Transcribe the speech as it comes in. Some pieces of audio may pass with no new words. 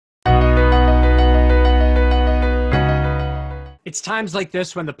It's times like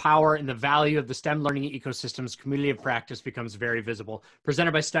this when the power and the value of the STEM learning ecosystem's community of practice becomes very visible.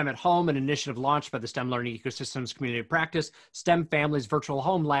 Presented by STEM at Home, an initiative launched by the STEM learning ecosystem's community of practice, STEM Families Virtual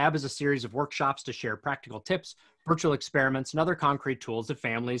Home Lab is a series of workshops to share practical tips, virtual experiments, and other concrete tools that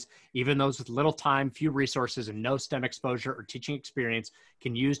families, even those with little time, few resources, and no STEM exposure or teaching experience,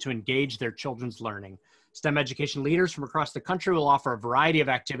 can use to engage their children's learning. STEM education leaders from across the country will offer a variety of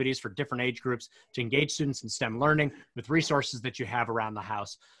activities for different age groups to engage students in STEM learning with resources that you have around the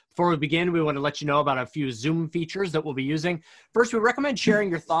house. Before we begin, we want to let you know about a few Zoom features that we'll be using. First, we recommend sharing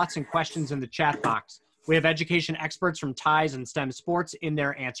your thoughts and questions in the chat box. We have education experts from TIES and STEM sports in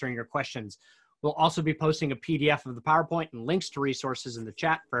there answering your questions. We'll also be posting a PDF of the PowerPoint and links to resources in the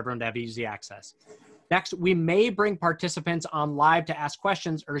chat for everyone to have easy access. Next, we may bring participants on live to ask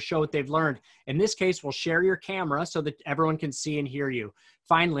questions or to show what they've learned. In this case, we'll share your camera so that everyone can see and hear you.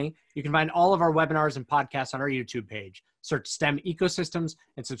 Finally, you can find all of our webinars and podcasts on our YouTube page. Search STEM Ecosystems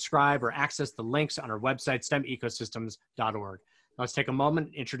and subscribe or access the links on our website, stemecosystems.org. Let's take a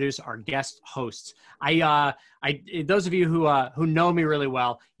moment to introduce our guest hosts. Those of you who know me really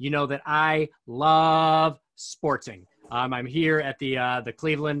well, you know that I love sportsing. I'm here at the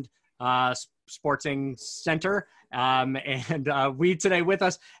Cleveland Sportsing Center. We today with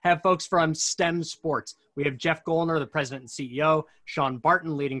us have folks from STEM Sports. We have Jeff Gollner, the president and CEO, Sean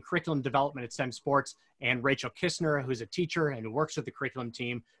Barton, leading curriculum development at STEM Sports, and Rachel Kistner, who's a teacher and who works with the curriculum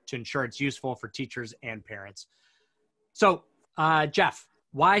team to ensure it's useful for teachers and parents. So, Jeff,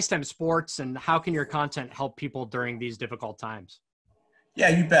 why STEM Sports and how can your content help people during these difficult times? Yeah,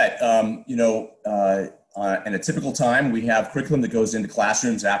 you bet. In a typical time, we have curriculum that goes into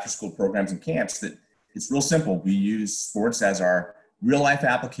classrooms, after-school programs, and camps that it's real simple. We use sports as our real-life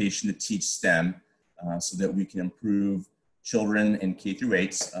application to teach STEM so that we can improve children in K through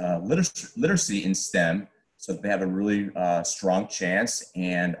 8's literacy in STEM so that they have a really strong chance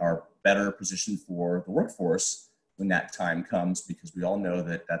and are better positioned for the workforce when that time comes, because we all know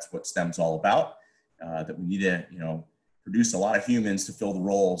that that's what STEM's all about, that we need to, produce a lot of humans to fill the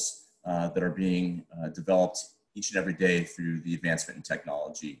roles that are being developed each and every day through the advancement in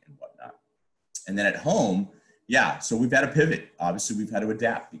technology and whatnot. And then at home, so we've had to pivot. Obviously, we've had to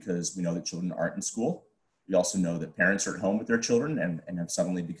adapt because we know that children aren't in school. We also know that parents are at home with their children and have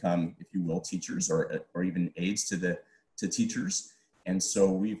suddenly become, if you will, teachers or even aides to teachers. And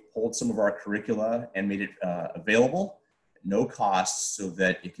so we've pulled some of our curricula and made it available at no cost so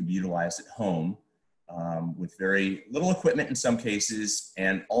that it can be utilized at home. With very little equipment in some cases,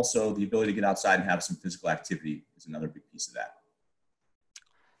 and also the ability to get outside and have some physical activity is another big piece of that.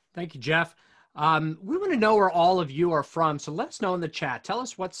 Thank you, Jeff. We want to know where all of you are from, so let us know in the chat. Tell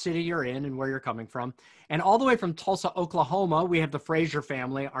us what city you're in and where you're coming from. And all the way from Tulsa, Oklahoma, we have the Frazier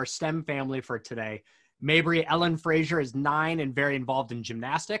family, our STEM family for today. Mabry Ellen Frazier is 9 and very involved in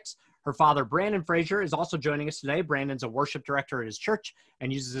gymnastics. Her father, Brandon Frazier, is also joining us today. Brandon's a worship director at his church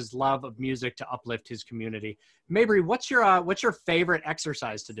and uses his love of music to uplift his community. Mabry, what's your favorite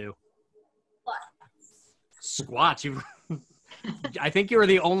exercise to do? Squats. I think you were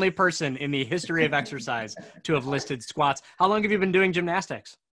the only person in the history of exercise to have listed squats. How long have you been doing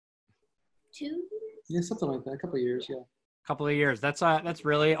gymnastics? 2 years? Yeah, something like that. A couple of years, yeah. Couple of years. That's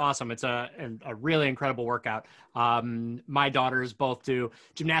really awesome. It's a really incredible workout. My daughters both do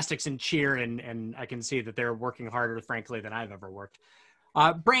gymnastics and cheer, and I can see that they're working harder, frankly, than I've ever worked.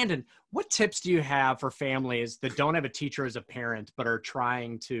 Brandon, what tips do you have for families that don't have a teacher as a parent, but are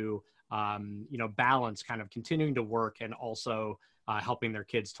trying to, balance kind of continuing to work and also helping their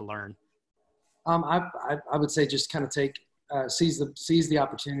kids to learn? I would say just kind of seize the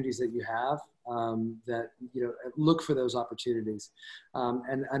opportunities that you have. Look for those opportunities.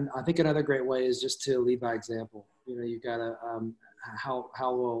 And I think another great way is just to lead by example. You gotta, how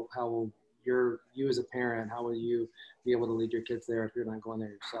will you as a parent, how will you be able to lead your kids there if you're not going there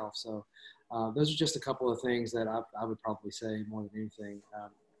yourself? So those are just a couple of things that I would probably say more than anything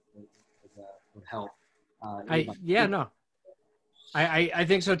would help. I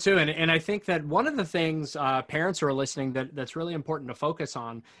think so too. And I think that one of the things parents who are listening that's really important to focus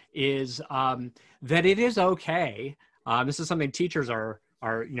on is that it is okay. This is something teachers are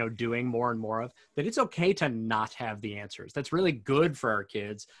doing more and more of, that it's okay to not have the answers. That's really good for our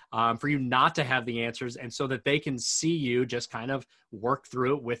kids, for you not to have the answers, and so that they can see you just kind of work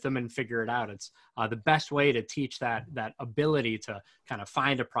through it with them and figure it out. It's the best way to teach that ability to kind of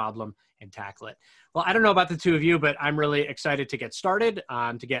find a problem and tackle it. Well, I don't know about the two of you, but I'm really excited to get started,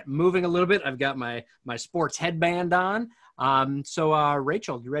 to get moving a little bit. I've got my sports headband on. So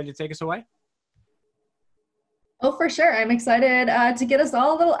Rachel, you ready to take us away? Oh, for sure. I'm excited to get us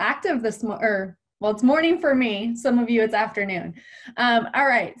all a little active Well, it's morning for me. Some of you, it's afternoon. All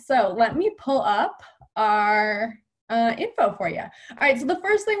right, so let me pull up our info for you. All right, so the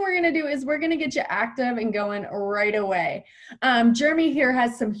first thing we're gonna do is we're gonna get you active and going right away. Jeremy here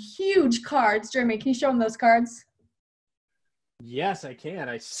has some huge cards. Jeremy, can you show him those cards? Yes, I can.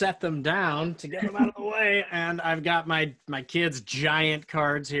 I set them down to get them out of the way, and I've got my kids' giant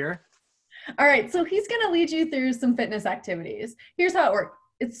cards here. All right, so he's gonna lead you through some fitness activities. Here's how it works.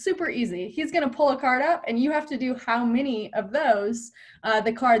 It's super easy. He's gonna pull a card up and you have to do how many of those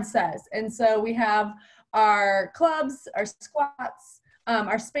the card says. And so we have our clubs, our squats,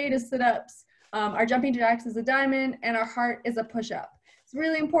 our spade is sit-ups, our jumping jacks is a diamond, and our heart is a push-up. It's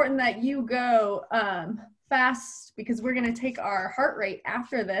really important that you go fast because we're gonna take our heart rate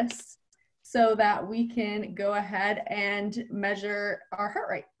after this so that we can go ahead and measure our heart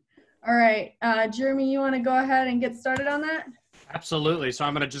rate. All right, Jeremy, you wanna go ahead and get started on that? Absolutely. So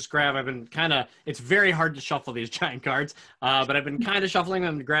I'm going to just grab, it's very hard to shuffle these giant cards, but I've been kind of shuffling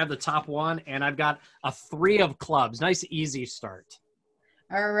them to grab the top one, and I've got a 3 of clubs. Nice, easy start.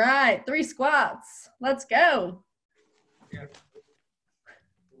 All right, 3 squats. Let's go.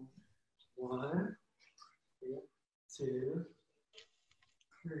 1, 2,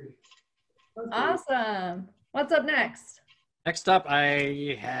 3. Okay. Awesome. What's up next? Next up,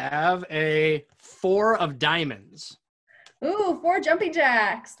 I have a 4 of diamonds. Ooh, 4 jumping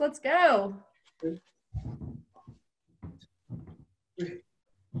jacks. Let's go. 3,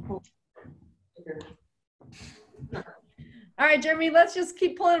 4. Okay. All right, Jeremy, let's just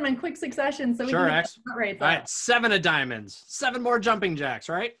keep pulling them in quick succession so we Sure, can get the heart rates All up. right, 7 of diamonds. 7 more jumping jacks,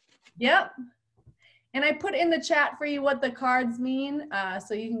 right? Yep. And I put in the chat for you what the cards mean,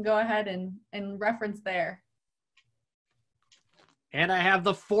 so you can go ahead and reference there. And I have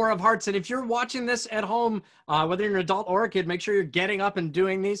the 4 of hearts. And if you're watching this at home, whether you're an adult or a kid, make sure you're getting up and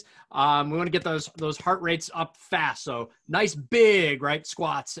doing these. We want to get those heart rates up fast. So nice big, right,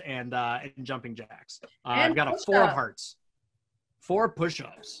 squats and jumping jacks. I've got a 4 of hearts. 4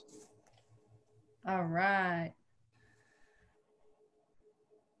 push-ups. All right.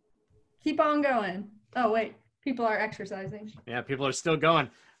 Keep on going. Oh, wait. People are exercising. Yeah, people are still going.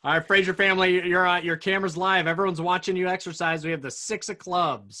 All right, Fraser family, your camera's live. Everyone's watching you exercise. We have the 6 of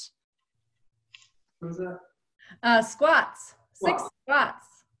clubs. What is that? Squats. 6 Wow. squats.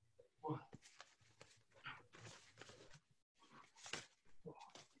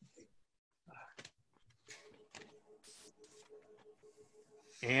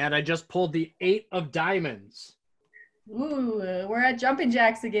 And I just pulled the 8 of diamonds. Ooh, we're at jumping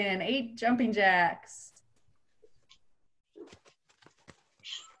jacks again. 8 jumping jacks.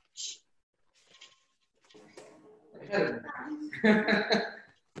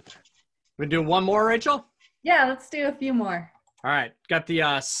 We do one more, Rachel? Yeah, let's do a few more. All right, got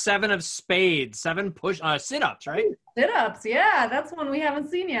the 7 of spades, 7 sit-ups, right? Sit-ups, yeah, that's one we haven't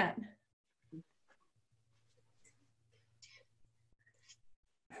seen yet.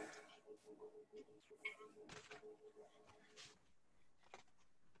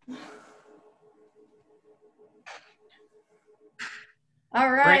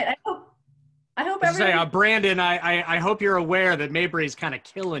 All right. Great. I hope everyone. Brandon, I hope you're aware that Mabry's kind of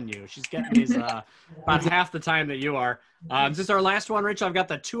killing you. She's getting these about half the time that you are. Is this our last one, Rachel? I've got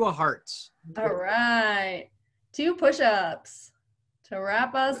the 2 of hearts. All right. 2 push-ups to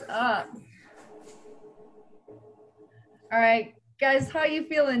wrap us up. All right, guys, how you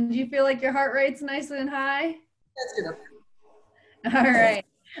feeling? Do you feel like your heart rate's nice and high? That's good. All right.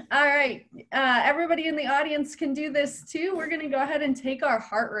 All right. Everybody in the audience can do this too. We're going to go ahead and take our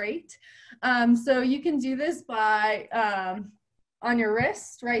heart rate. So you can do this by on your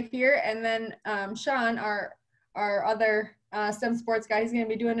wrist right here. And then Sean, our other STEM sports guy, he's going to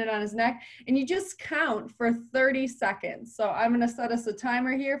be doing it on his neck. And you just count for 30 seconds. So I'm going to set us a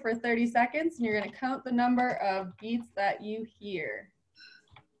timer here for 30 seconds. And you're going to count the number of beats that you hear.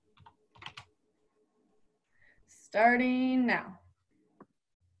 Starting now.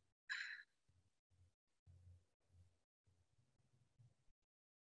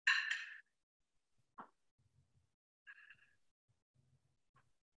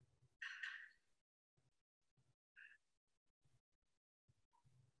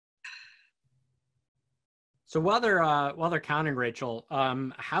 So while they're counting, Rachel,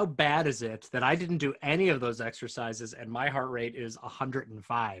 how bad is it that I didn't do any of those exercises and my heart rate is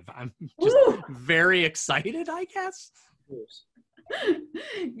 105? I'm just very excited, I guess.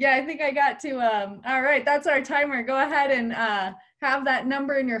 Yeah, I think I got to. All right, that's our timer. Go ahead and have that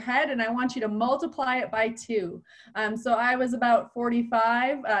number in your head, and I want you to multiply it by 2. So I was about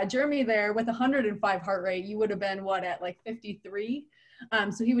 45. Jeremy there with 105 heart rate, you would have been what, at like 53?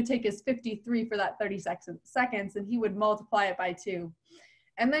 So he would take his 53 for that 30 seconds and he would multiply it by 2.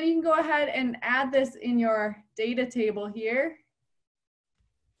 And then you can go ahead and add this in your data table here.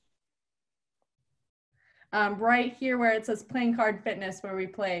 Right here where it says playing card fitness where we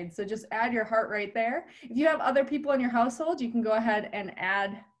played. So just add your heart rate there. If you have other people in your household, you can go ahead and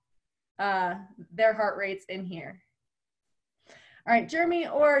add their heart rates in here. All right, Jeremy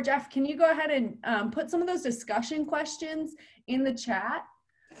or Jeff, can you go ahead and put some of those discussion questions in the chat?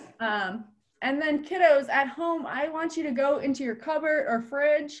 And then kiddos at home, I want you to go into your cupboard or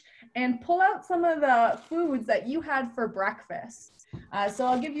fridge and pull out some of the foods that you had for breakfast. So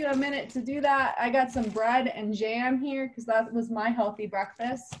I'll give you a minute to do that. I got some bread and jam here because that was my healthy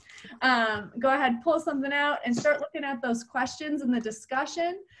breakfast. Go ahead, pull something out and start looking at those questions in the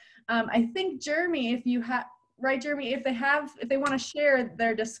discussion. I think Jeremy, if you have, right, Jeremy, if they want to share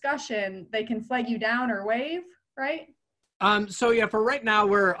their discussion, they can flag you down or wave, right? So yeah, for right now,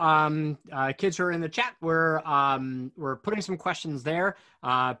 we're kids who are in the chat. We're putting some questions there.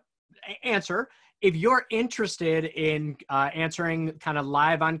 Answer. If you're interested in answering kind of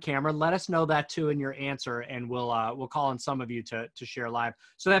live on camera, let us know that too in your answer, and we'll call on some of you to share live.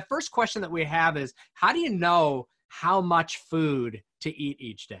 So that first question that we have is, how do you know how much food to eat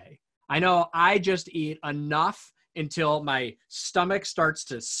each day? I know I just eat enough until my stomach starts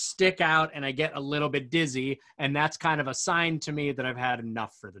to stick out and I get a little bit dizzy, and that's kind of a sign to me that I've had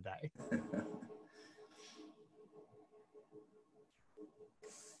enough for the day.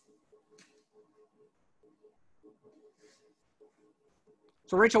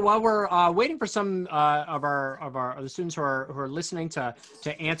 So Rachel, while we're waiting for some of the students who are listening to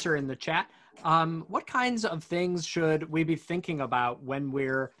answer in the chat, what kinds of things should we be thinking about when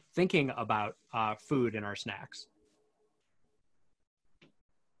we're thinking about food in our snacks?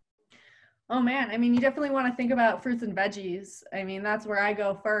 Oh man, I mean, you definitely want to think about fruits and veggies. I mean, that's where I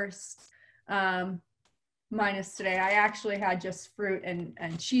go first. Minus today, I actually had just fruit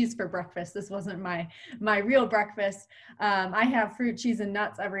and cheese for breakfast. This wasn't my real breakfast. I have fruit, cheese, and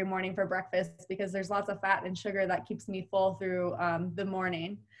nuts every morning for breakfast because there's lots of fat and sugar that keeps me full through the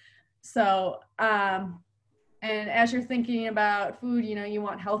morning. So, and as you're thinking about food, you know, you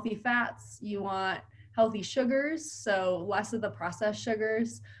want healthy fats, you want healthy sugars, so less of the processed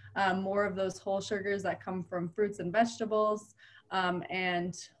sugars, more of those whole sugars that come from fruits and vegetables,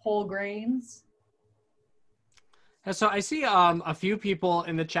 and whole grains. And so I see a few people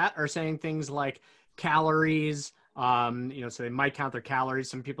in the chat are saying things like calories, you know, so they might count their calories.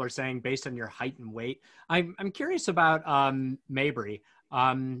 Some people are saying based on your height and weight. I'm curious about Mabry.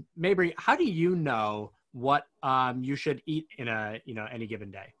 Mabry, how do you know what you should eat in any given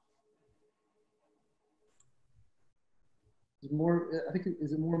day? I think,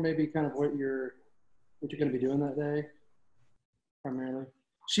 is it more maybe kind of what you're going to be doing that day, primarily?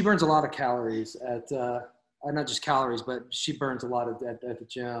 She burns a lot of calories at, not just calories, but she burns a lot at the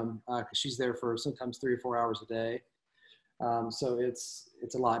gym because she's there for sometimes 3 or 4 hours a day. So it's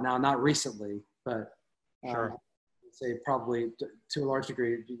a lot. Now, not recently, but Sure. I'd say probably to a large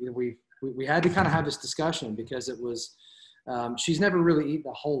degree, we had to kind of have this discussion because it was, she's never really eaten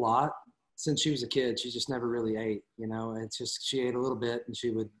a whole lot. Since she was a kid, she just never really ate, you know, it's just, she ate a little bit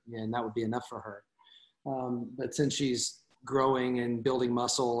and and that would be enough for her. But since she's growing and building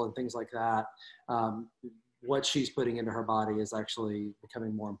muscle and things like that, what she's putting into her body is actually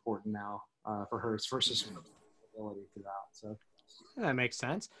becoming more important now for her versus ability to that. So that makes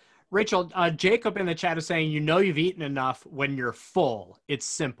sense. Rachel, Jacob in the chat is saying, you know, you've eaten enough when you're full. It's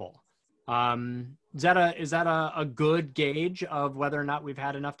simple. Is that a good gauge of whether or not we've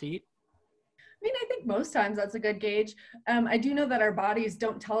had enough to eat? I mean, I think most times that's a good gauge. I do know that our bodies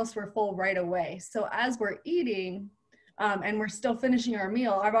don't tell us we're full right away. So as we're eating and we're still finishing our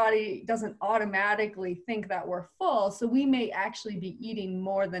meal, our body doesn't automatically think that we're full. So we may actually be eating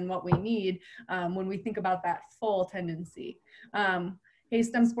more than what we need when we think about that full tendency. Hey,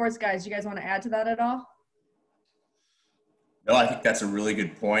 STEM sports guys, you guys want to add to that at all? No, I think that's a really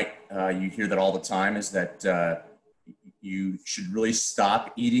good point. You hear that all the time, is that you should really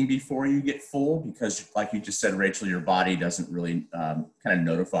stop eating before you get full because, like you just said, Rachel, your body doesn't really kind of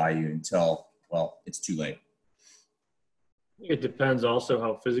notify you until, well, it's too late. It depends also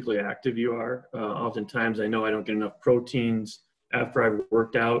how physically active you are. Oftentimes I know I don't get enough proteins after I've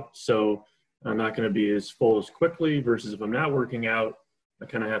worked out, so I'm not going to be as full as quickly, versus if I'm not working out, I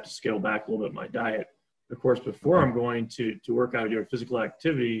kind of have to scale back a little bit my diet. Of course, before I'm going to work out or do physical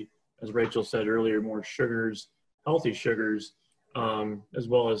activity, as Rachel said earlier, more sugars, healthy sugars, as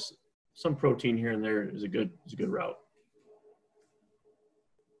well as some protein here and there is a good route.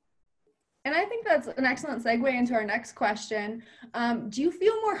 And I think that's an excellent segue into our next question. Do you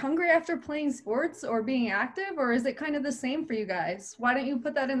feel more hungry after playing sports or being active, or is it kind of the same for you guys? Why don't you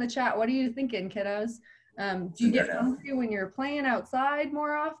put that in the chat? What are you thinking, kiddos? Do you get hungry when you're playing outside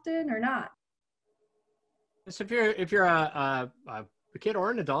more often or not? So if you're a kid or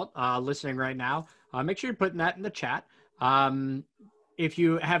an adult listening right now, make sure you're putting that in the chat. If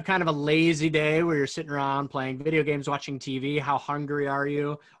you have kind of a lazy day where you're sitting around playing video games, watching TV, how hungry are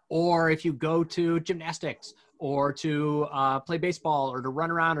you? Or if you go to gymnastics or to play baseball or to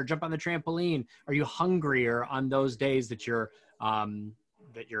run around or jump on the trampoline, are you hungrier on those days that you're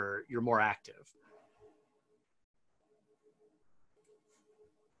more active?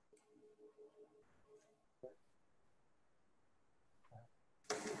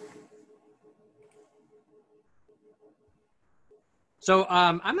 So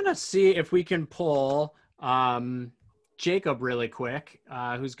I'm going to see if we can pull Jacob really quick,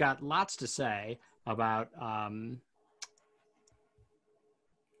 who's got lots to say about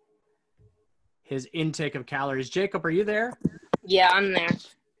his intake of calories. Jacob, are you there? Yeah, I'm there.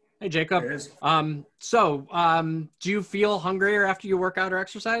 Hey, Jacob. There it is. Do you feel hungrier after you work out or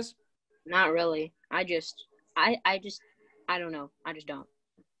exercise? Not really. I don't know. I just don't.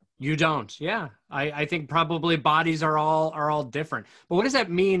 You don't. Yeah. I think probably bodies are all different. But what does that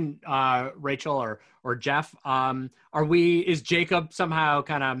mean, Rachel or Jeff? Is Jacob somehow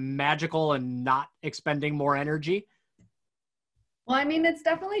kind of magical and not expending more energy? Well, I mean, it's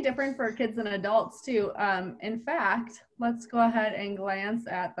definitely different for kids and adults too. In fact, let's go ahead and glance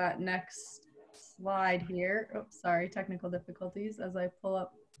at that next slide here. Oops, sorry, technical difficulties as I pull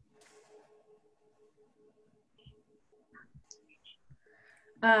up.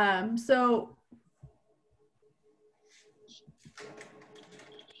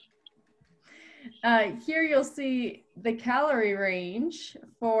 Here you'll see the calorie range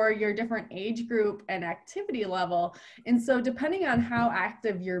for your different age group and activity level. And so depending on how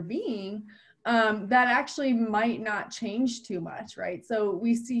active you're being, that actually might not change too much, right? So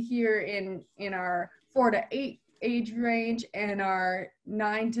we see here in our 4 to 8 age range and our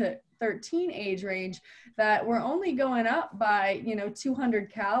 9 to 13 age range that we're only going up by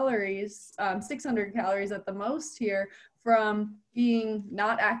 200 calories, 600 calories at the most here, from being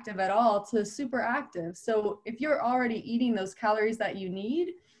not active at all to super active. So if you're already eating those calories that you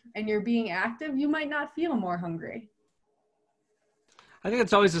need and you're being active, you might not feel more hungry. I think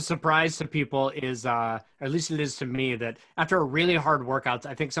it's always a surprise to people or at least it is to me, that after a really hard workout,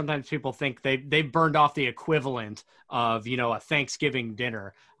 I think sometimes people think they've burned off the equivalent of, a Thanksgiving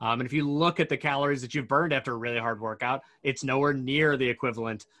dinner. And if you look at the calories that you've burned after a really hard workout, it's nowhere near the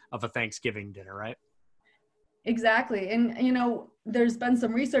equivalent of a Thanksgiving dinner, right? Exactly. And, there's been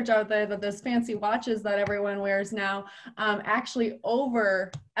some research out there that those fancy watches that everyone wears now actually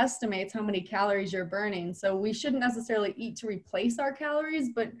overestimates how many calories you're burning. So we shouldn't necessarily eat to replace our calories,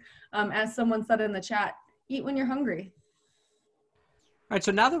 but as someone said in the chat, eat when you're hungry. All right.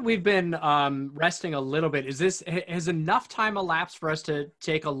 So now that we've been resting a little bit, has enough time elapsed for us to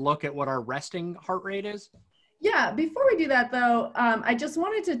take a look at what our resting heart rate is? Yeah, before we do that though, I just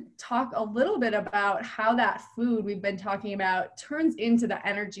wanted to talk a little bit about how that food we've been talking about turns into the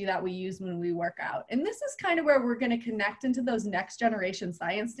energy that we use when we work out. And this is kind of where we're going to connect into those next generation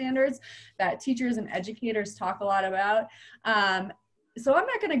science standards that teachers and educators talk a lot about. So I'm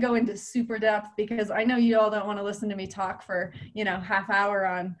not going to go into super depth because I know you all don't want to listen to me talk for, half hour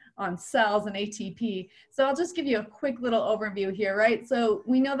on cells and ATP. So I'll just give you a quick little overview here, right? So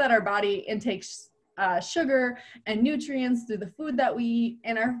we know that our body intakes sugar and nutrients through the food that we eat,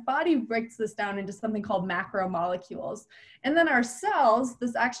 and our body breaks this down into something called macromolecules. And then our cells,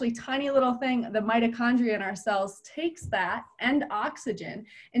 this actually tiny little thing, the mitochondria in our cells, takes that and oxygen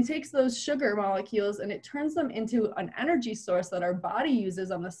and takes those sugar molecules and it turns them into an energy source that our body uses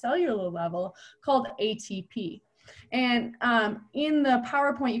on the cellular level called ATP. And in the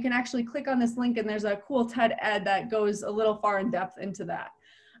PowerPoint, you can actually click on this link and there's a cool TED Ed that goes a little far in depth into that.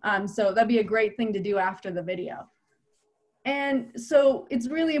 So that'd be a great thing to do after the video. And so it's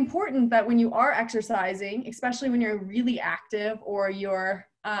really important that when you are exercising, especially when you're really active or you're,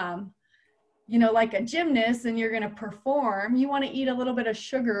 like a gymnast and you're going to perform, you want to eat a little bit of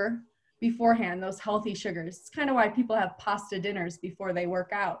sugar beforehand, those healthy sugars. It's kind of why people have pasta dinners before they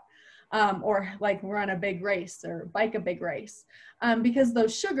work out, or like run a big race or bike a big race, because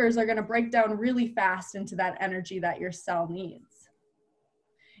those sugars are going to break down really fast into that energy that your cell needs.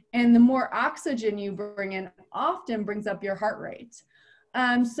 And the more oxygen you bring in often brings up your heart rate.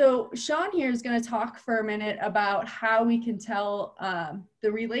 So Sean here is going to talk for a minute about how we can tell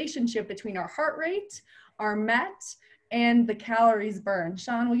the relationship between our heart rate, our MET, and the calories burned.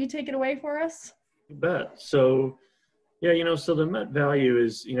 Sean, will you take it away for us? You bet. So, yeah, so the MET value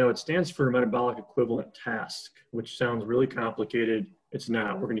is, it stands for metabolic equivalent task, which sounds really complicated. It's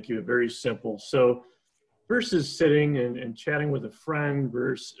not. We're going to keep it very simple. So versus sitting and chatting with a friend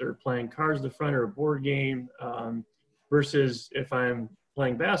versus or playing cards with a friend or a board game, versus if I'm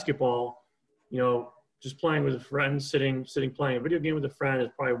playing basketball, just playing with a friend, sitting playing a video game with a friend is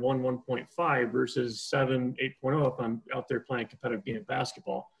probably 1.5 versus 7, 8.0 if I'm out there playing a competitive game of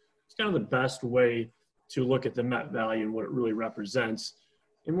basketball. It's kind of the best way to look at the MET value and what it really represents.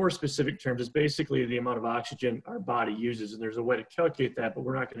 In more specific terms, it's basically the amount of oxygen our body uses, and there's a way to calculate that, but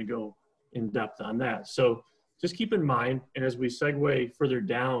we're not going to go in depth on that. So just keep in mind, and as we segue further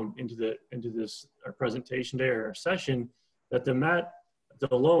down into this our presentation day or our session, that the MET at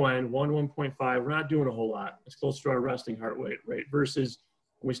the low end, 1.5, we're not doing a whole lot. It's close to our resting heart rate versus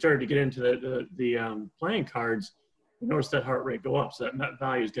when we started to get into the playing cards, we noticed that heart rate go up. So that MET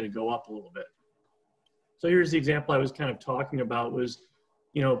value is going to go up a little bit. So here's the example I was kind of talking about was,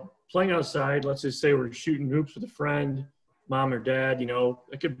 playing outside, let's just say we're shooting hoops with a friend, mom or dad,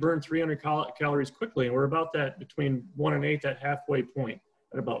 it could burn 300 calories quickly. And we're about that between 1 and 8, that halfway point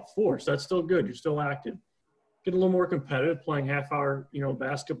at about 4. So that's still good. You're still active. Get a little more competitive, playing half-hour,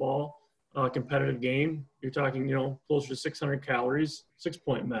 basketball, competitive game. You're talking, closer to 600 calories,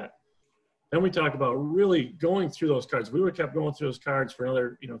 6-point MET. Then we talk about really going through those cards. We would have kept going through those cards for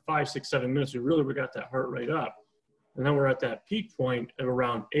another, 5, 6, 7 minutes. We really got that heart rate up. And then we're at that peak point at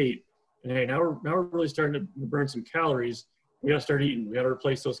around 8. And hey, now we're really starting to burn some calories. We got to start eating. We got to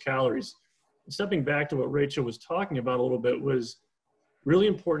replace those calories. And stepping back to what Rachel was talking about a little bit was really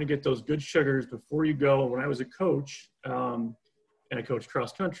important to get those good sugars before you go. When I was a coach, and I coached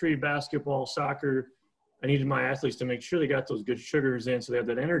cross country, basketball, soccer, I needed my athletes to make sure they got those good sugars in so they had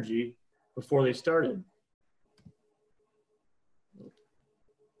that energy before they started.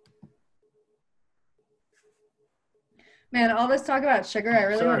 Man, all this talk about sugar, I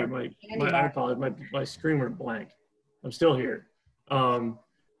really Sorry, I apologize. My screen went blank. I'm still here.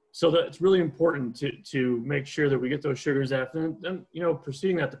 So that's really important to make sure that we get those sugars after, and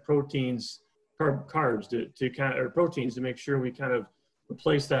proceeding that to proteins, carbs to kind of, or proteins to make sure we kind of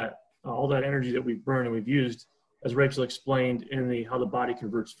replace that all that energy that we've burned and we've used, as Rachel explained in how the body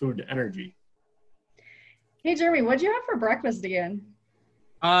converts food to energy. Hey Jeremy, what'd you have for breakfast again?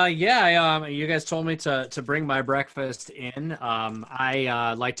 You guys told me to bring my breakfast in.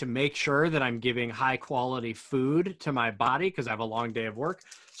 I like to make sure that I'm giving high quality food to my body because I have a long day of work.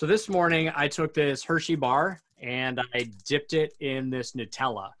 So this morning I took this Hershey bar and I dipped it in this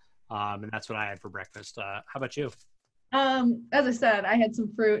Nutella. And that's what I had for breakfast. How about you? As I said, I had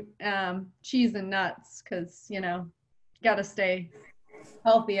some fruit, cheese and nuts because, gotta stay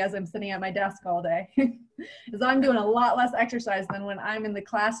healthy as I'm sitting at my desk all day. Because I'm doing a lot less exercise than when I'm in the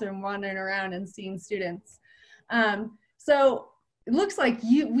classroom wandering around and seeing students. So it looks like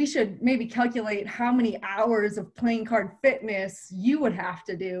we should maybe calculate how many hours of playing card fitness you would have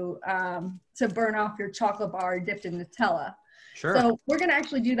to do to burn off your chocolate bar dipped in Nutella. Sure. So we're going to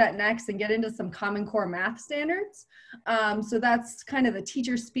actually do that next and get into some Common Core math standards. So that's kind of the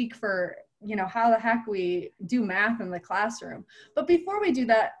teacher speak for how the heck we do math in the classroom. But before we do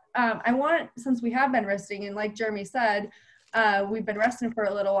that, I want, since we have been resting, and like Jeremy said, we've been resting for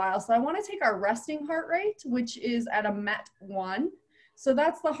a little while. So I want to take our resting heart rate, which is at a MET 1. So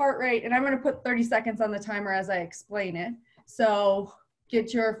that's the heart rate. And I'm going to put 30 seconds on the timer as I explain it. So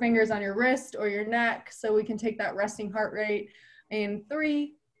get your fingers on your wrist or your neck so we can take that resting heart rate in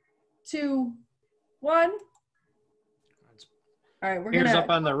 3, 2, 1. All right, we're Fingers gonna up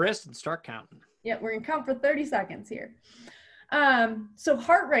on the wrist and start counting. Yeah, we're gonna count for 30 seconds here. So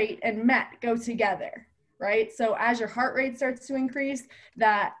heart rate and MET go together, right? So as your heart rate starts to increase,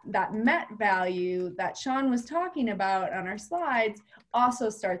 that MET value that Sean was talking about on our slides also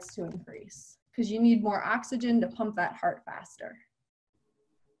starts to increase because you need more oxygen to pump that heart faster.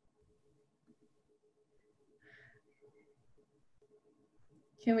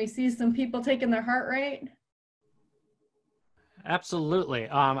 Can we see some people taking their heart rate? Absolutely.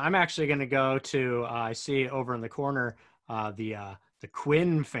 I'm actually going to go to, I see over in the corner, the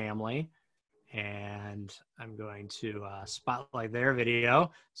Quinn family, and I'm going to spotlight their video.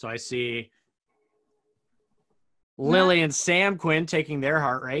 So I see Lily and Sam Quinn taking their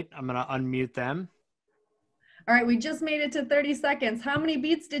heart rate. I'm going to unmute them. All right, we just made it to 30 seconds. How many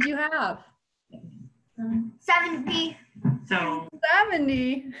beats did you have? 70. So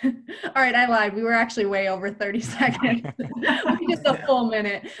 70. All right, I lied. We were actually way over 30 seconds. We just a full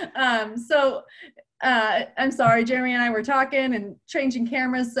minute. So I'm sorry, Jeremy and I were talking and changing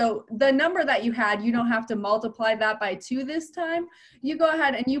cameras. So the number that you had, you don't have to multiply that by 2 this time. You go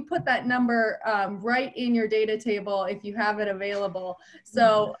ahead and you put that number right in your data table if you have it available.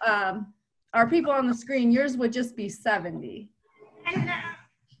 So our people on the screen, yours would just be 70.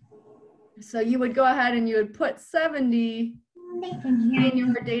 So you would go ahead and you would put 70 in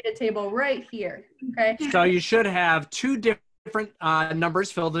your data table right here, okay? So you should have 2 different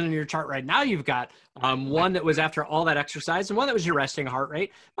numbers filled in your chart right now. You've got one that was after all that exercise and one that was your resting heart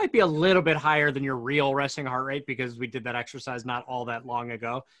rate. Might be a little bit higher than your real resting heart rate because we did that exercise not all that long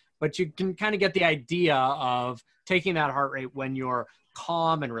ago. But you can kind of get the idea of taking that heart rate when you're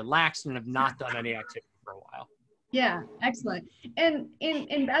calm and relaxed and have not done any activity for a while. Yeah, excellent. And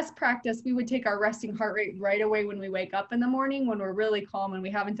in best practice, we would take our resting heart rate right away when we wake up in the morning when we're really calm and we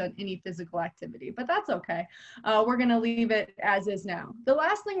haven't done any physical activity, but that's okay. We're gonna leave it as is now. The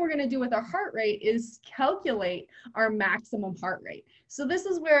last thing we're gonna do with our heart rate is calculate our maximum heart rate. So this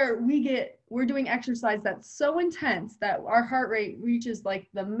is where we're doing exercise that's so intense that our heart rate reaches like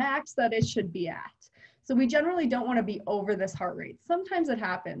the max that it should be at. So we generally don't wanna be over this heart rate. Sometimes it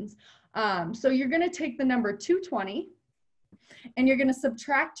happens. So you're going to take the number 220 and you're going to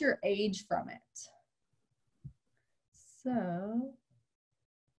subtract your age from it. So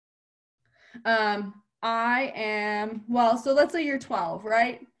so let's say you're 12,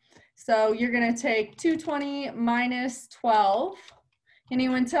 right? So you're going to take 220 minus 12.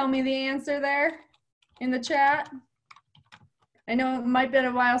 Anyone tell me the answer there in the chat? I know it might have been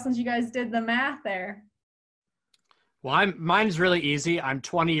a while since you guys did the math there. Well, mine's really easy. I'm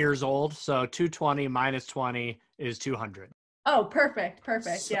 20 years old, so 220 minus 20 is 200. Oh, perfect.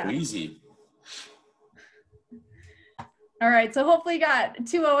 So Yeah. easy. All right, so hopefully you got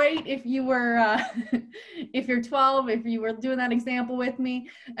 208 if you were, if you're 12, if you were doing that example with me.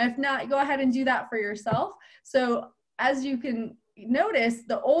 If not, go ahead and do that for yourself. So as you can notice,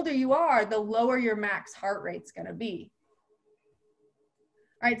 the older you are, the lower your max heart rate's gonna be.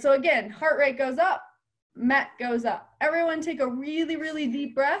 All right, so again, heart rate goes up. MET goes up. Everyone take a really, really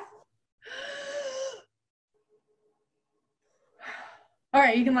deep breath. All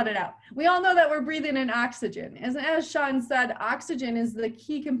right, you can let it out. We all know that we're breathing in oxygen. As Sean said, oxygen is the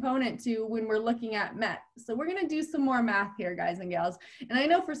key component to when we're looking at MET. So we're gonna do some more math here, guys and gals. And I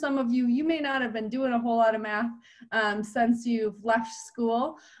know for some of you, you may not have been doing a whole lot of math since you've left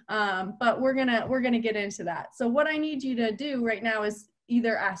school, but we're gonna get into that. So what I need you to do right now is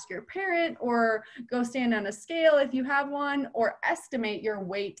either ask your parent or go stand on a scale if you have one, or estimate your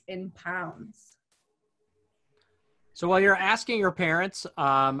weight in pounds. So while you're asking your parents,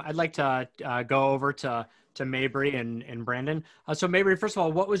 I'd like to go over to Mabry and Brandon. So Mabry, first of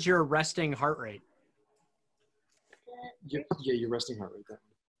all, what was your resting heart rate? Yeah, your resting heart rate.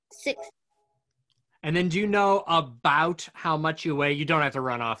 6. And then do you know about how much you weigh? You don't have to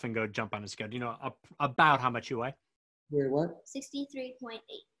run off and go jump on a scale. Do you know about how much you weigh? Wait, what? 63.8.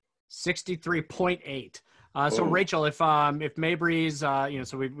 63.8. So Rachel, if Mabry's,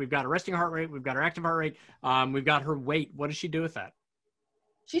 so we've got a resting heart rate, we've got her active heart rate, we've got her weight. What does she do with that?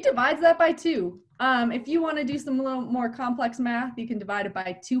 She divides that by 2. If you want to do some little more complex math, you can divide it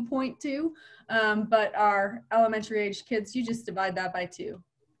by 2.2. But our elementary age kids, you just divide that by 2.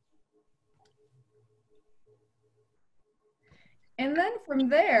 And then from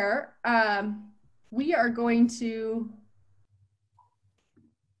there, we are going to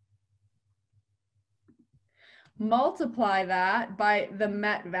multiply that by the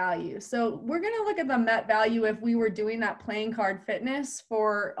MET value. So we're going to look at the MET value if we were doing that playing card fitness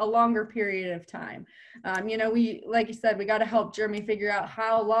for a longer period of time. Like you said, we got to help Jeremy figure out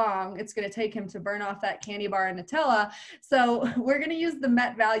how long it's going to take him to burn off that candy bar and Nutella. So we're going to use the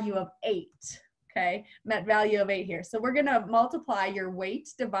MET value of 8. Okay, MET value of 8 here. So we're going to multiply your weight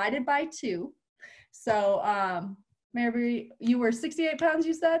divided by 2. So Mary, you were 68 pounds,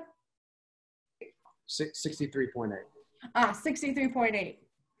 you said? 63.8. 63.8.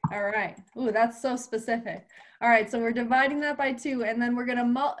 All right. Ooh, that's so specific. All right, so we're dividing that by 2, and then we're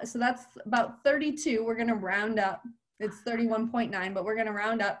gonna so that's about 32. We're gonna round up. It's 31.9, but we're gonna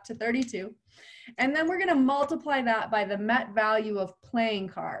round up to 32. And then we're gonna multiply that by the MET value of playing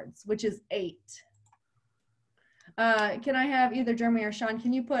cards, which is 8. Can I have either Jeremy or Sean,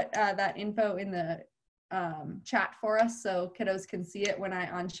 can you put that info in the chat for us so kiddos can see it when I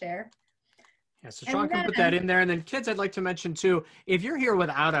on-share? Yeah, so Sean can put that in there. And then kids, I'd like to mention too, if you're here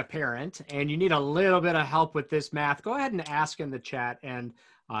without a parent and you need a little bit of help with this math, go ahead and ask in the chat, and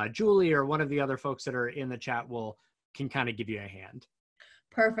Julie or one of the other folks that are in the chat can kind of give you a hand.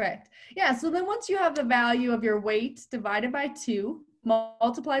 Perfect. Yeah, so then once you have the value of your weight divided by 2,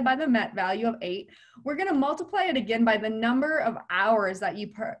 multiplied by the MET value of 8, we're going to multiply it again by the number of hours that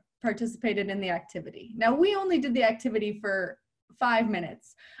you participated in the activity. Now, we only did the activity for 5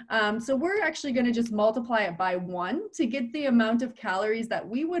 minutes. So we're actually going to just multiply it by 1 to get the amount of calories that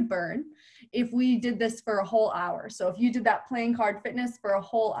we would burn if we did this for a whole hour. So if you did that playing card fitness for a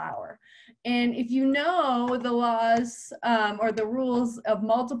whole hour. And if you know the laws or the rules of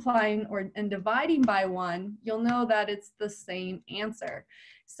multiplying and dividing by 1, you'll know that it's the same answer.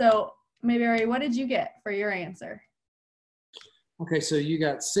 So Mayberry, what did you get for your answer? Okay, so you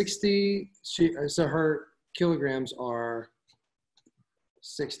got 60, so her kilograms are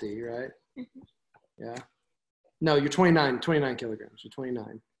 60, right? Yeah. No, you're 29 kilograms. You're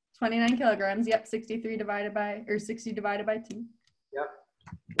 29. 29 kilograms. Yep. 60 divided by 2. Yep.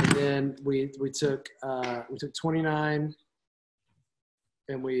 And then we took 29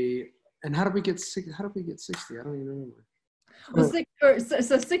 and how did we get 60? I don't even remember. Well,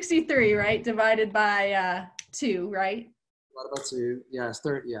 so 63, right? Divided by 2, right? What about 2? Yeah, it's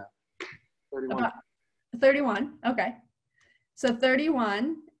 30. Yeah. 31. 31. Okay. So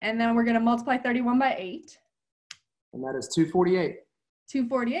 31, and then we're going to multiply 31 by 8. And that is 248.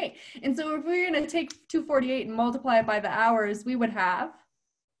 248. And so if we're going to take 248 and multiply it by the hours, we would have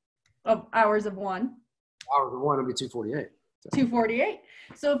hours of 1. Hours of 1 would be 248. So. 248.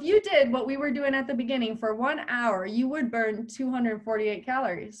 So if you did what we were doing at the beginning for 1 hour, you would burn 248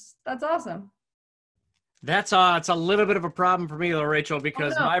 calories. That's awesome. It's a little bit of a problem for me though, Rachel,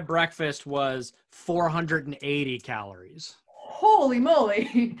 because my breakfast was 480 calories. Holy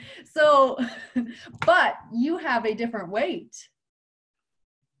moly. So, but you have a different weight.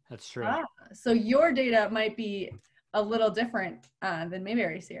 That's true. So your data might be a little different than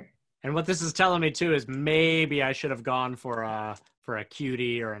Mayberry's here. And what this is telling me too is maybe I should have gone for a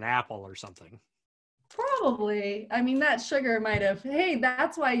cutie or an apple or something. Probably. I mean, that sugar might have, hey,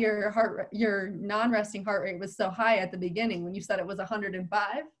 that's why your non-resting heart rate was so high at the beginning when you said it was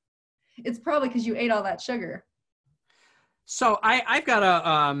 105. It's probably because you ate all that sugar. So I've got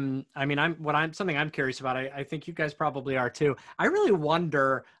something I'm curious about. I think you guys probably are too. I really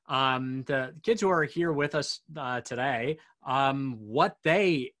wonder, the kids who are here with us today, what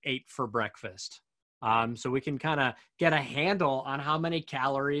they ate for breakfast. So we can kind of get a handle on how many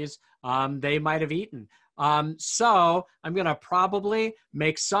calories they might have eaten. So I'm going to probably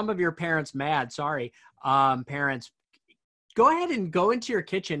make some of your parents mad. Sorry, parents. Go ahead and go into your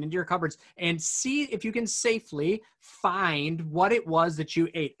kitchen, into your cupboards, and see if you can safely find what it was that you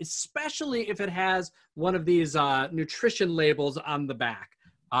ate, especially if it has one of these nutrition labels on the back,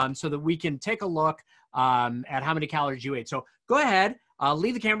 so that we can take a look at how many calories you ate. So go ahead,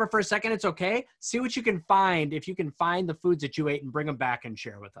 leave the camera for a second. It's okay. See what you can find, if you can find the foods that you ate, and bring them back and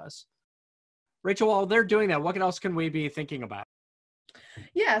share with us. Rachel, while they're doing that, what else can we be thinking about?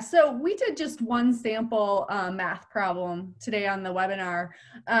 Yeah, so we did just one sample math problem today on the webinar,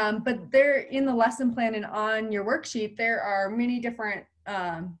 but there in the lesson plan and on your worksheet, there are many different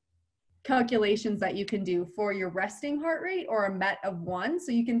calculations that you can do for your resting heart rate or a MET of 1,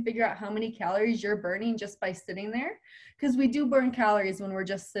 so you can figure out how many calories you're burning just by sitting there, because we do burn calories when we're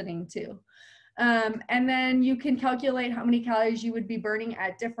just sitting too. And then you can calculate how many calories you would be burning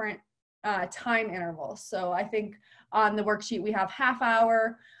at different time intervals. So I think on the worksheet we have half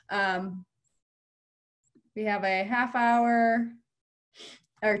hour, we have a half hour,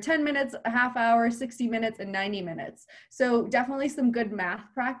 or 10 minutes, a half hour, 60 minutes, and 90 minutes. So definitely some good math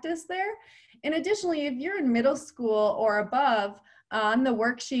practice there. And additionally, if you're in middle school or above, on the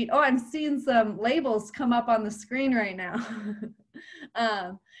worksheet, oh, I'm seeing some labels come up on the screen right now.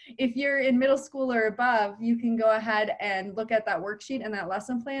 If you're in middle school or above, you can go ahead and look at that worksheet and that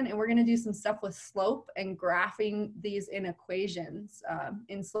lesson plan, and we're going to do some stuff with slope and graphing these in equations,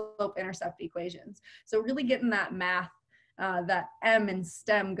 in slope-intercept equations. So really getting that math, that M and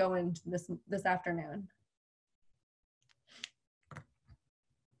STEM going this afternoon.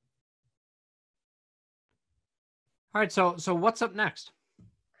 All right, so what's up next?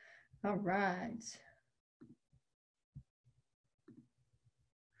 All right.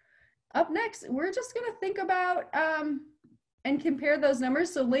 Up next, we're just going to think about and compare those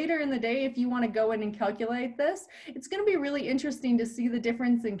numbers. So later in the day, if you want to go in and calculate this, it's going to be really interesting to see the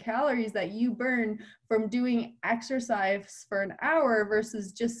difference in calories that you burn from doing exercise for an hour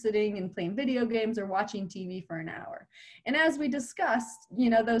versus just sitting and playing video games or watching TV for an hour. And as we discussed, you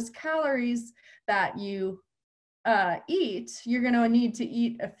know, those calories that you eat, you're going to need to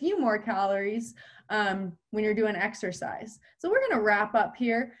eat a few more calories when you're doing exercise. So we're going to wrap up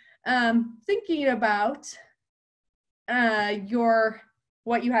here. Thinking about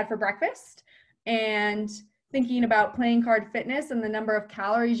what you had for breakfast and thinking about playing card fitness and the number of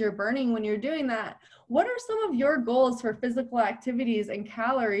calories you're burning when you're doing that, what are some of your goals for physical activities and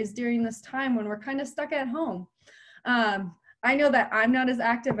calories during this time when we're kind of stuck at home? I know that I'm not as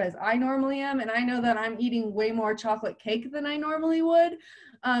active as I normally am, and I know that I'm eating way more chocolate cake than I normally would.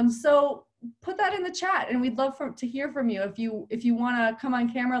 So put that in the chat, and we'd love to hear from you. If you want to come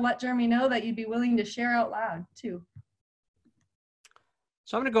on camera, let Jeremy know that you'd be willing to share out loud too.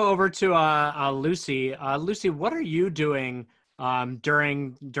 So I'm going to go over to Lucy. Lucy, what are you doing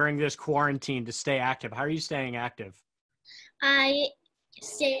during this quarantine to stay active? How are you staying active? I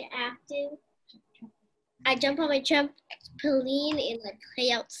stay active. I jump on my trampoline and I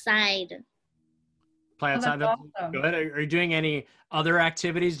play outside. Play outside. That's awesome. Good. Are you doing any other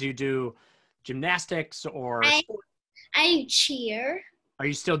activities? Do you do gymnastics or I cheer. Are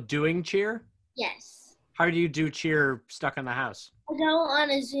you still doing cheer? Yes. How do you do cheer stuck in the house? I go on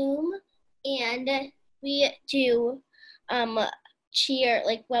a Zoom and we do cheer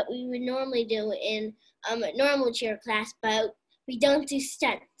like what we would normally do in a normal cheer class, but we don't do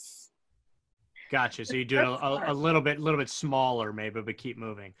stunts. Gotcha. So you do it a little bit smaller maybe, but keep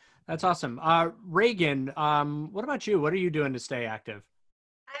moving. That's awesome. Reagan, what about you? What are you doing to stay active?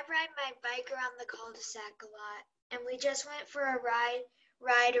 I ride my bike around the cul-de-sac a lot, and we just went for a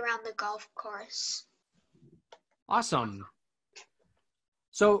ride around the golf course. Awesome.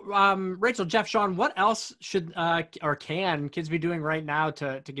 So Rachel, Jeff, Sean, what else should or can kids be doing right now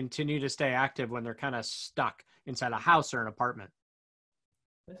to continue to stay active when they're kind of stuck inside a house or an apartment?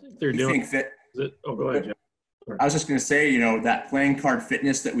 I think they're doing oh, go ahead, Jeff. Sorry. I was just going to say, that playing card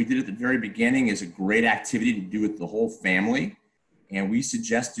fitness that we did at the very beginning is a great activity to do with the whole family. And we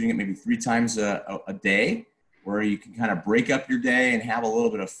suggest doing it maybe 3 times a day, where you can kind of break up your day and have a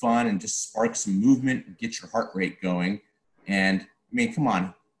little bit of fun and just spark some movement and get your heart rate going. And I mean, come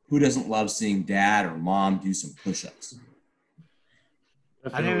on, who doesn't love seeing dad or mom do some push-ups?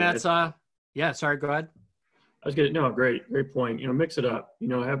 I think that's, yeah, sorry, go ahead. I was getting, no, great point. Mix it up,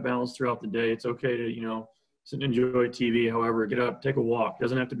 have balance throughout the day. It's okay to, sit and enjoy TV. However, get up, take a walk.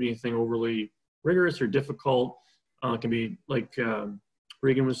 Doesn't have to be anything overly rigorous or difficult. It can be like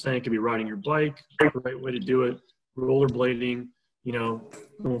Regan was saying, it can be riding your bike, the right way to do it, rollerblading,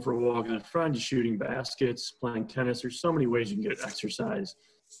 going for a walk in the front, just shooting baskets, playing tennis. There's so many ways you can get exercise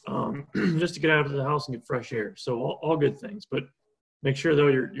just to get out of the house and get fresh air. So all good things, but make sure though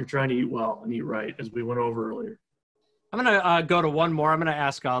you're trying to eat well and eat right, as we went over earlier. I'm going to go to one more. I'm going to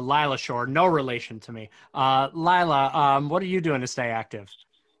ask Lila Shore, no relation to me. Lila, what are you doing to stay active?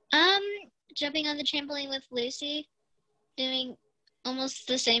 Jumping on the trampoline with Lucy, doing almost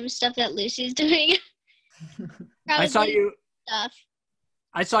the same stuff that Lucy's doing. I saw you. Stuff.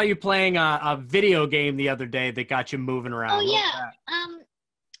 I saw you playing a video game the other day that got you moving around. Oh yeah.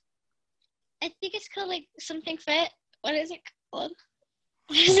 I think it's called like something fit. What is it called?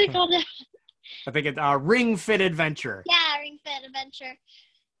 What is it called? I think it's Ring Fit Adventure. Yeah, Ring Fit Adventure.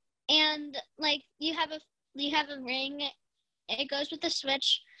 And like you have a ring. It goes with the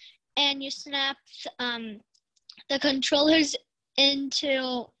switch, and you snap the controllers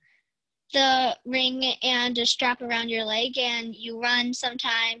into the ring and just strap around your leg, and you run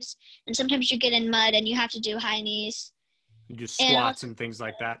sometimes, and sometimes you get in mud and you have to do high knees. You do squats and things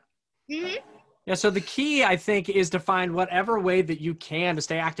like that. Mm-hmm. Yeah, so the key, I think, is to find whatever way that you can to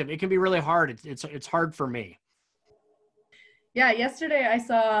stay active. It can be really hard. It's hard for me. Yeah, yesterday I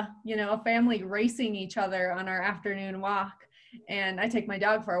saw, a family racing each other on our afternoon walk. And I take my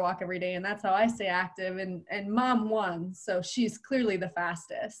dog for a walk every day, and that's how I stay active. And mom won, so she's clearly the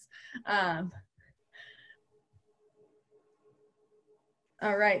fastest.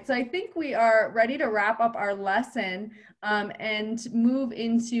 All right, so I think we are ready to wrap up our lesson and move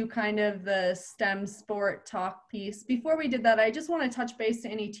into kind of the STEM sport talk piece. Before we did that, I just want to touch base to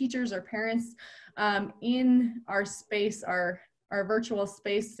any teachers or parents in our space, our virtual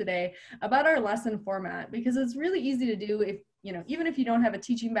space today, about our lesson format, because it's really easy to do if even if you don't have a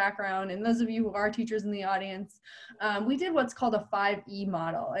teaching background, and those of you who are teachers in the audience, we did what's called a 5E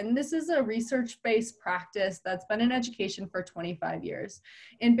model. And this is a research-based practice that's been in education for 25 years.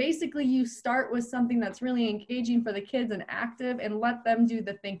 And basically you start with something that's really engaging for the kids and active, and let them do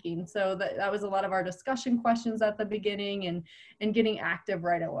the thinking. So that was a lot of our discussion questions at the beginning, and getting active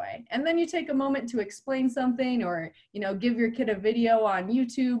right away. And then you take a moment to explain something, or give your kid a video on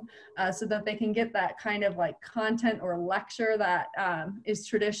YouTube so that they can get that kind of like content or lecture that is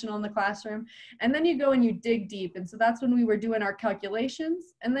traditional in the classroom. And then you go and you dig deep. And so that's when we were doing our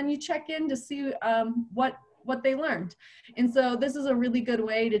calculations. And then you check in to see what what they learned. And so this is a really good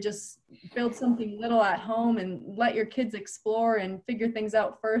way to just build something little at home and let your kids explore and figure things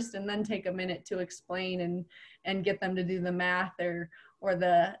out first, and then take a minute to explain and get them to do the math or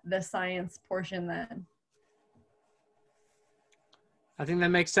the science portion then. I think that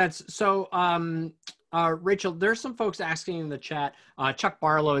makes sense. So, Rachel, there's some folks asking in the chat. Chuck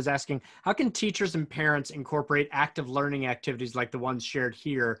Barlow is asking, how can teachers and parents incorporate active learning activities like the ones shared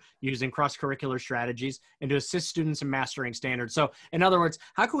here using cross-curricular strategies and to assist students in mastering standards? So in other words,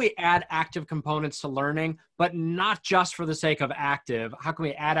 how can we add active components to learning, but not just for the sake of active? How can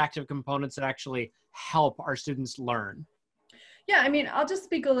we add active components that actually help our students learn? Yeah, I mean, I'll just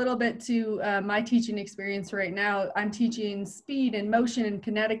speak a little bit to my teaching experience right now. I'm teaching speed and motion and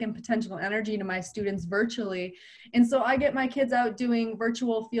kinetic and potential energy to my students virtually. And so I get my kids out doing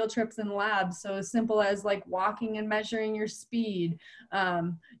virtual field trips and labs. So as simple as like walking and measuring your speed,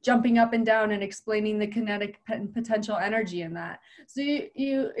 jumping up and down and explaining the kinetic and potential energy in that. So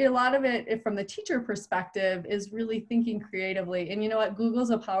a lot of it from the teacher perspective is really thinking creatively. And you know what,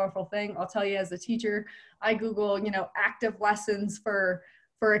 Google's a powerful thing. I'll tell you, as a teacher, I Google, active lessons for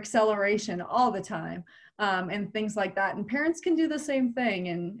acceleration all the time, and things like that. And parents can do the same thing.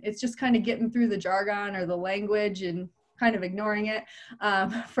 And it's just kind of getting through the jargon or the language and kind of ignoring it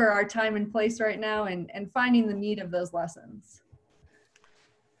for our time and place right now, and finding the meat of those lessons.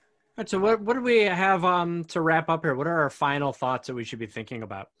 All right, so what do we have to wrap up here? What are our final thoughts that we should be thinking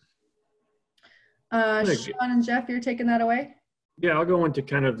about? Sean and Jeff, you're taking that away? Yeah, I'll go into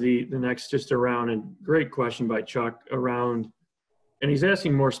kind of the next just around, and great question by Chuck around, and he's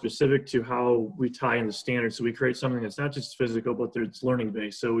asking more specific to how we tie in the standards. So we create something that's not just physical, but it's learning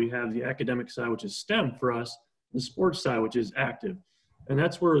based. So we have the academic side, which is STEM for us, the sports side, which is active. And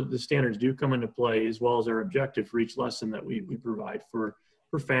that's where the standards do come into play, as well as our objective for each lesson that we provide for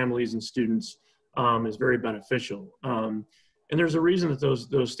families and students is very beneficial. And there's a reason that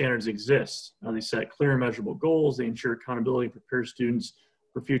those standards exist. They set clear and measurable goals, they ensure accountability, prepare students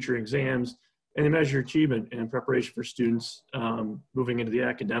for future exams, and they measure achievement and preparation for students moving into the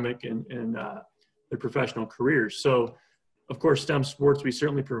academic and their professional careers. So, of course, STEM sports, we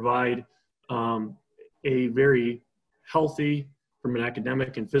certainly provide a very healthy, from an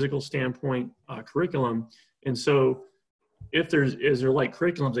academic and physical standpoint, curriculum. And so is there like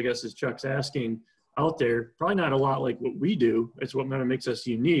curriculums, I guess, as Chuck's asking, out there? Probably not a lot like what we do. It's what kind of makes us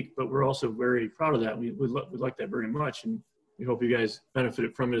unique, but we're also very proud of that. We like that very much, and we hope you guys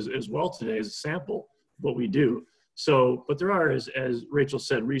benefited from it as well today as a sample of what we do. So, but there are, as Rachel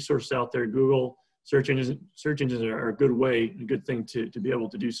said, resources out there. Google search engines are a good way, a good thing to be able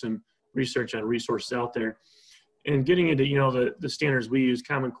to do some research on resources out there. And getting into the standards we use,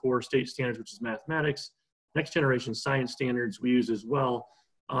 Common Core state standards, which is mathematics, next generation science standards we use as well.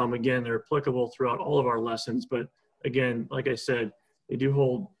 Again, they're applicable throughout all of our lessons, but again, like I said, they do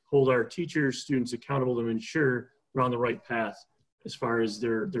hold our teachers, students accountable to ensure we're on the right path as far as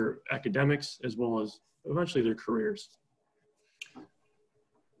their academics, as well as eventually their careers.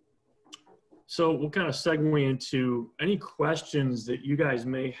 So we'll kind of segue into any questions that you guys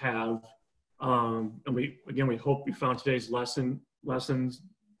may have. And we hope you found today's lessons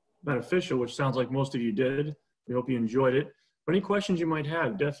beneficial, which sounds like most of you did. We hope you enjoyed it. But any questions you might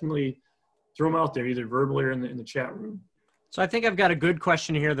have, definitely throw them out there, either verbally or in the chat room. So I think I've got a good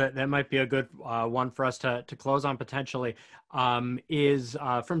question here that might be a good one for us to close on potentially, is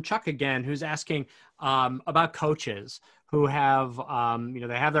from Chuck again, who's asking about coaches who have,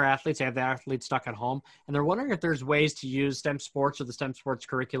 they have their athletes, stuck at home, and they're wondering if there's ways to use STEM sports or the STEM sports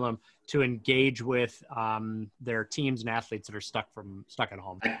curriculum to engage with their teams and athletes that are stuck at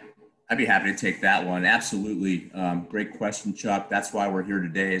home. I'd be happy to take that one. Absolutely. Great question, Chuck. That's why we're here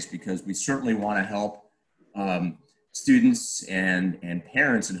today, is because we certainly want to help students and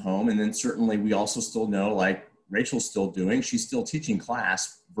parents at home. And then certainly we also still know, like Rachel's still doing, she's still teaching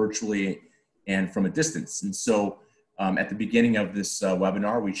class virtually and from a distance. And so at the beginning of this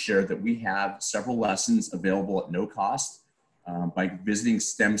webinar, we shared that we have several lessons available at no cost. By visiting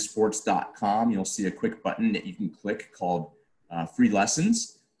stemsports.com, you'll see a quick button that you can click called free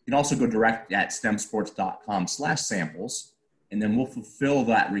lessons. You can also go direct at stemsports.com/samples, and then we'll fulfill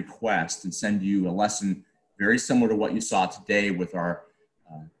that request and send you a lesson very similar to what you saw today with our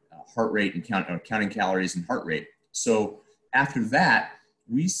heart rate and counting calories and heart rate. So after that,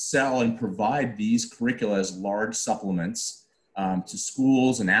 we sell and provide these curricula as large supplements to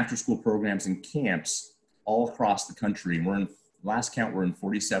schools and after-school programs and camps all across the country. And we're in, last count, we're in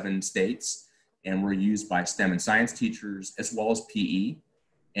 47 states, and we're used by STEM and science teachers as well as PE.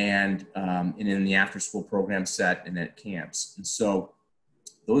 And in the after-school program set and at camps. And so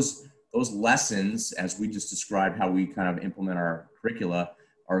those those lessons, as we just described how we kind of implement our curricula,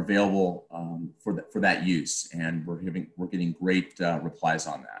 are available for that use, and we're getting great replies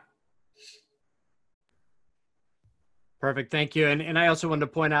on that. Perfect. Thank you. And I also wanted to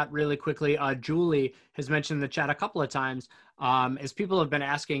point out really quickly, Julie has mentioned in the chat a couple of times, as people have been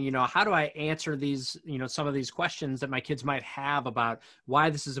asking, you know, how do I answer these, you know, some of these questions that my kids might have about why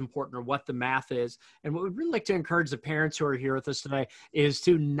this is important or what the math is. And what we'd really like to encourage the parents who are here with us today is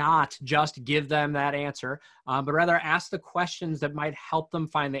to not just give them that answer, but rather ask the questions that might help them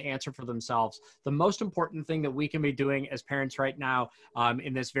find the answer for themselves. The most important thing that we can be doing as parents right now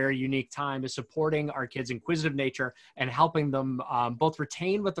in this very unique time is supporting our kids' inquisitive nature and helping them both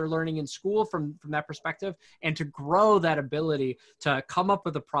retain what they're learning in school from that perspective, and to grow that ability to come up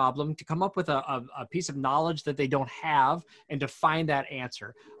with a problem, to come up with a piece of knowledge that they don't have, and to find that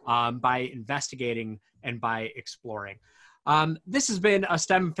answer by investigating and by exploring. This has been a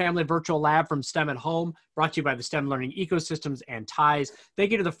STEM Family Virtual Lab from STEM at Home, brought to you by the STEM Learning Ecosystems and TIES.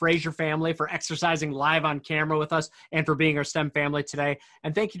 Thank you to the Fraser family for exercising live on camera with us and for being our STEM family today.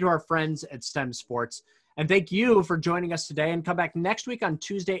 And thank you to our friends at STEM Sports. And thank you for joining us today, and come back next week on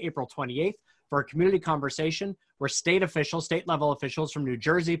Tuesday, April 28th for a community conversation where state level officials from New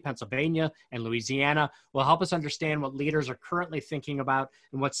Jersey, Pennsylvania, and Louisiana will help us understand what leaders are currently thinking about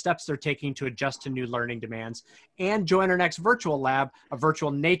and what steps they're taking to adjust to new learning demands. And join our next virtual lab, a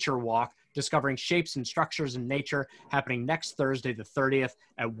virtual nature walk, discovering shapes and structures in nature, happening next Thursday, the 30th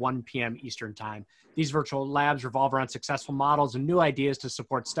at 1 p.m. Eastern Time. These virtual labs revolve around successful models and new ideas to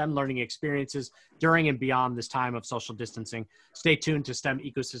support STEM learning experiences during and beyond this time of social distancing. Stay tuned to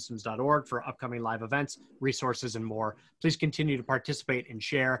STEMecosystems.org for upcoming live events, resources, and more. Please continue to participate and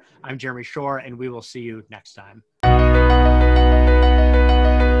share. I'm Jeremy Shore, and we will see you next time.